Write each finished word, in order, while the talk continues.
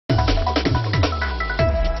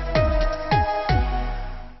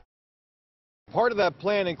Part of that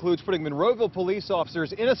plan includes putting Monroeville police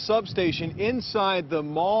officers in a substation inside the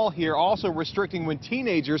mall here, also restricting when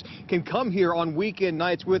teenagers can come here on weekend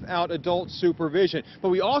nights without adult supervision. But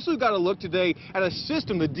we also got to look today at a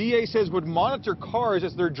system the DA says would monitor cars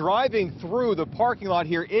as they're driving through the parking lot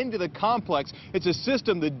here into the complex. It's a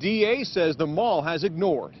system the DA says the mall has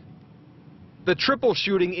ignored. The triple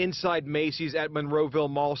shooting inside Macy's at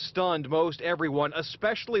Monroeville Mall stunned most everyone,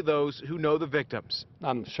 especially those who know the victims.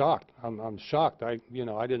 I'm shocked. I'm shocked. I'm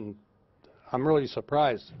really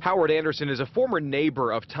surprised. Howard Anderson is a former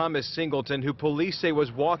neighbor of Thomas Singleton, who police say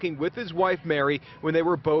was walking with his wife Mary when they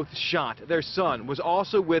were both shot. Their son was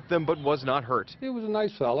also with them but was not hurt. He was a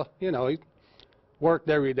nice fella. He worked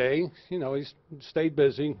every day. He stayed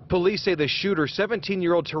busy. Police say the shooter,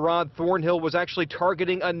 17-year-old Terod Thornhill, was actually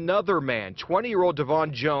targeting another man, 20-year-old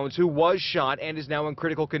Devon Jones, who was shot and is now in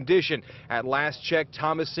critical condition. At last check,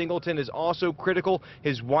 Thomas Singleton is also critical.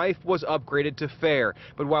 His wife was upgraded to fair.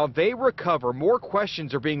 But while they recover, more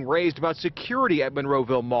questions are being raised about security at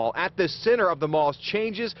Monroeville Mall. At the center of the mall's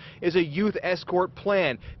changes is a youth escort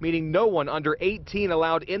plan, meaning no one under 18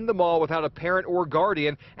 allowed in the mall without a parent or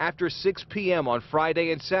guardian after 6 p.m. on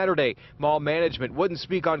Friday and Saturday. Mall management wouldn't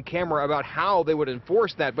speak on camera about how they would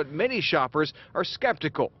enforce that, but many shoppers are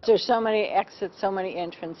skeptical. There's so many exits, so many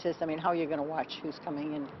entrances. I mean, how are you going to watch who's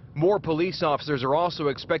coming in? More police officers are also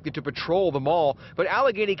expected to patrol the mall, but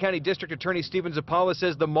Allegheny County District Attorney Stephen Zappala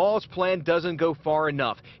says the mall's plan doesn't go far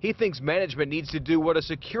enough. He thinks management needs to do what a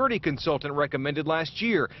security consultant recommended last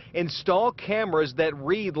year: install cameras that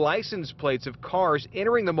read license plates of cars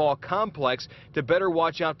entering the mall complex to better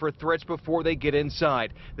watch out for threats before they get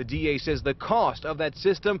inside. The DA says the cost of that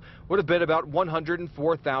system would have been about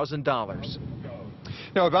 $104,000.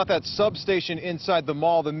 Now, about that substation inside the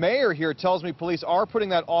mall, the mayor here tells me police are putting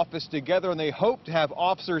that office together and they hope to have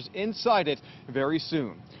officers inside it very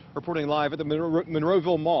soon. Reporting live at the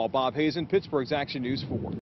Monroeville Mall, Bob Hazen, Pittsburgh's Action News 4.